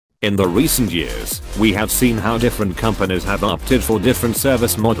In the recent years, we have seen how different companies have opted for different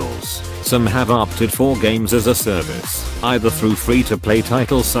service models. Some have opted for games as a service, either through free-to-play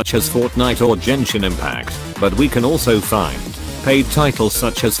titles such as Fortnite or Genshin Impact, but we can also find paid titles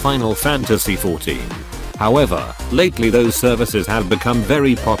such as Final Fantasy XIV. However, lately those services have become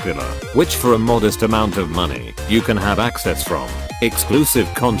very popular, which for a modest amount of money, you can have access from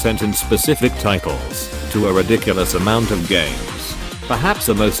exclusive content in specific titles, to a ridiculous amount of games. Perhaps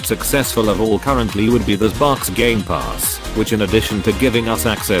the most successful of all currently would be the Xbox Game Pass, which in addition to giving us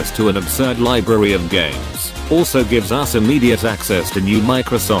access to an absurd library of games, also gives us immediate access to new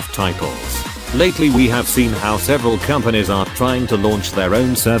Microsoft titles. Lately we have seen how several companies are trying to launch their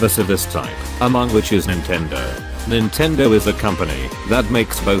own service of this type, among which is Nintendo. Nintendo is a company that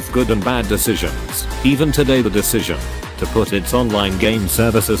makes both good and bad decisions. Even today the decision to put its online game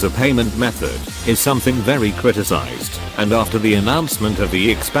service as a payment method is something very criticized, and after the announcement of the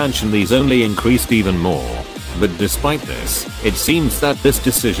expansion these only increased even more. But despite this, it seems that this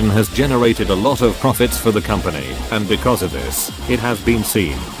decision has generated a lot of profits for the company, and because of this, it has been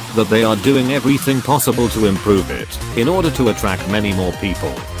seen that they are doing everything possible to improve it in order to attract many more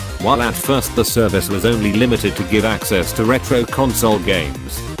people. While at first the service was only limited to give access to retro console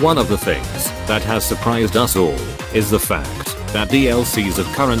games, one of the things that has surprised us all is the fact that DLCs of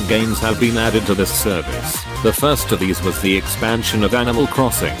current games have been added to this service. The first of these was the expansion of Animal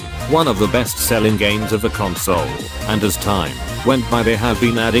Crossing, one of the best-selling games of the console, and as time went by they have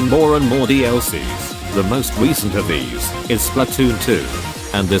been adding more and more DLCs. The most recent of these is Splatoon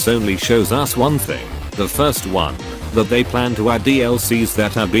 2. And this only shows us one thing. The first one, that they plan to add DLCs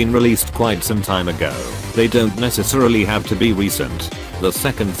that have been released quite some time ago. They don't necessarily have to be recent. The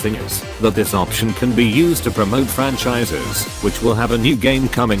second thing is that this option can be used to promote franchises, which will have a new game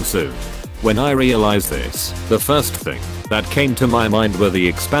coming soon. When I realized this, the first thing that came to my mind were the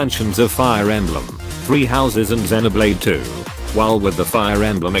expansions of Fire Emblem, Three Houses and Xenoblade 2. While with the Fire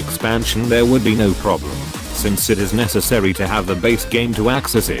Emblem expansion there would be no problem, since it is necessary to have the base game to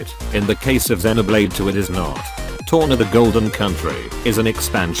access it. In the case of Xenoblade 2 it is not. Torna the Golden Country is an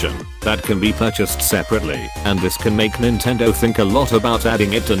expansion that can be purchased separately, and this can make Nintendo think a lot about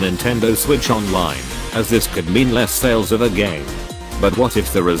adding it to Nintendo Switch Online, as this could mean less sales of a game. But what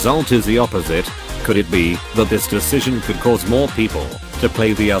if the result is the opposite? Could it be that this decision could cause more people to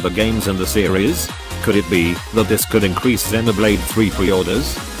play the other games in the series? Could it be that this could increase Xenoblade 3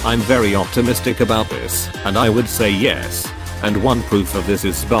 pre-orders? I'm very optimistic about this, and I would say yes. And one proof of this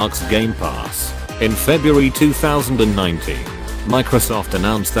is Xbox Game Pass. In February 2019, Microsoft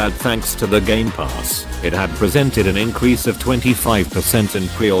announced that thanks to the Game Pass, it had presented an increase of 25% in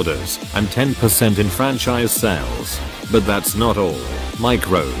pre-orders and 10% in franchise sales. But that's not all. Mike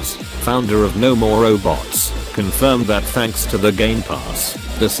Rose, founder of No More Robots, confirmed that thanks to the Game Pass,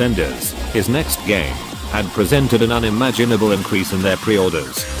 Descenders, his next game, had presented an unimaginable increase in their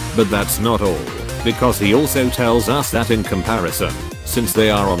pre-orders. But that's not all, because he also tells us that in comparison, since they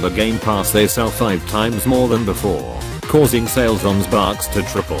are on the Game Pass they sell 5 times more than before, causing sales on Xbox to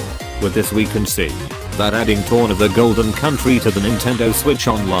triple. With this we can see that adding Torna the Golden Country to the Nintendo Switch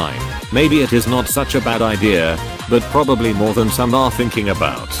Online, maybe it is not such a bad idea, but probably more than some are thinking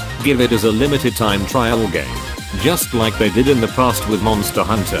about. Give it as a limited time trial game, just like they did in the past with Monster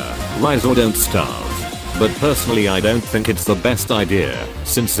Hunter, Rise or Don't Starve. But personally I don't think it's the best idea,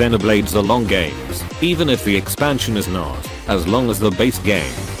 since Xenoblades are long games. Even if the expansion is not as long as the base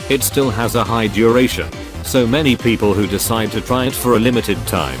game, it still has a high duration. So many people who decide to try it for a limited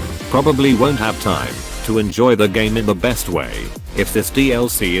time probably won't have time to enjoy the game in the best way. If this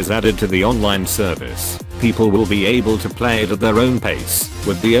DLC is added to the online service, people will be able to play it at their own pace,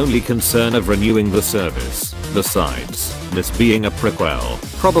 with the only concern of renewing the service. Besides, this being a prequel,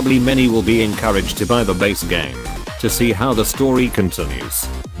 probably many will be encouraged to buy the base game to see how the story continues.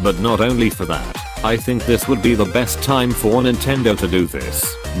 But not only for that, I think this would be the best time for Nintendo to do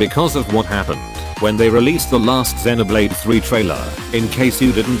this, because of what happened when they released the last Xenoblade 3 trailer. In case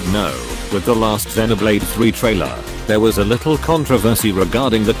you didn't know, with the last Xenoblade 3 trailer, there was a little controversy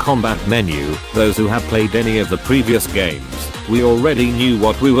regarding the combat menu. Those who have played any of the previous games, we already knew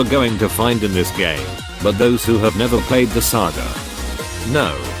what we were going to find in this game, but those who have never played the saga,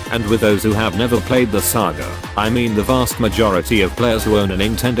 no. And with those who have never played the saga, I mean the vast majority of players who own a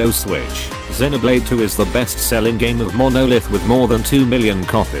Nintendo Switch, Xenoblade 2 is the best-selling game of Monolith with more than 2 million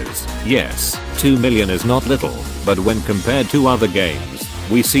copies. Yes, 2 million is not little, but when compared to other games,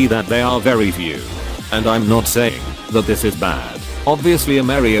 we see that they are very few. And I'm not saying that this is bad. Obviously a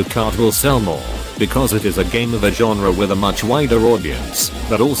Mario Kart will sell more, because it is a game of a genre with a much wider audience,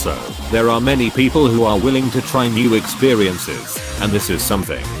 but also, there are many people who are willing to try new experiences, and this is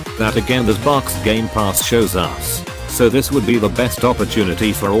something That again this box Game Pass shows us. So this would be the best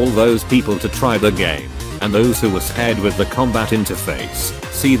opportunity for all those people to try the game. And those who were scared with the combat interface,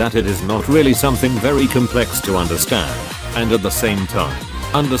 see that it is not really something very complex to understand. And at the same time,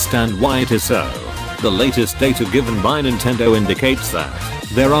 understand why it is so. The latest data given by Nintendo indicates that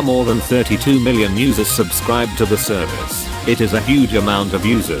there are more than 32 million users subscribed to the service. It is a huge amount of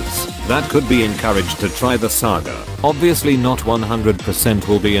users that could be encouraged to try the saga. Obviously not 100%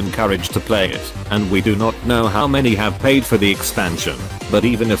 will be encouraged to play it, and we do not know how many have paid for the expansion, but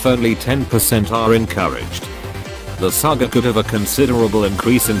even if only 10% are encouraged, the saga could have a considerable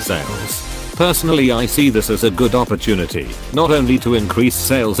increase in sales. Personally, I see this as a good opportunity, not only to increase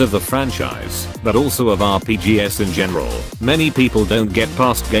sales of the franchise, but also of RPGs in general. Many people don't get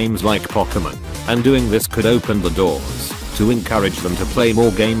past games like Pokemon, and doing this could open the doors to encourage them to play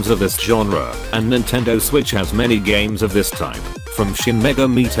more games of this genre, and Nintendo Switch has many games of this type, from Shin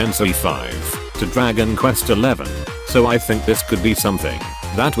Megami Tensei 5 to Dragon Quest XI, so I think this could be something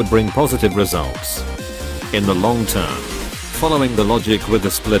that would bring positive results in the long term. Following the logic with the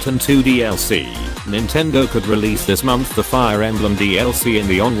Splatoon 2 DLC, Nintendo could release this month the Fire Emblem DLC in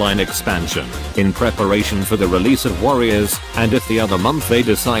the online expansion, in preparation for the release of Warriors, and if the other month they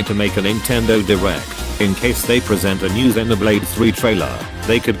decide to make a Nintendo Direct, in case they present a new Xenoblade 3 trailer,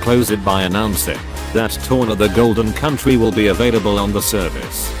 they could close it by announcing that Torna the Golden Country will be available on the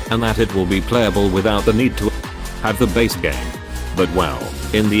service, and that it will be playable without the need to have the base game. But well,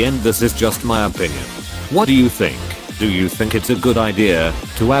 in the end this is just my opinion. What do you think? Do you think it's a good idea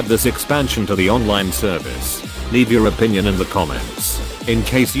to add this expansion to the online service? Leave your opinion in the comments. In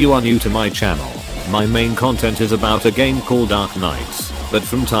case you are new to my channel, my main content is about a game called Dark Knights, but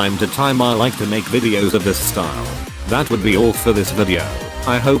from time to time I like to make videos of this style. That would be all for this video.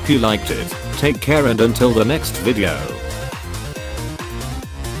 I hope you liked it. Take care and until the next video.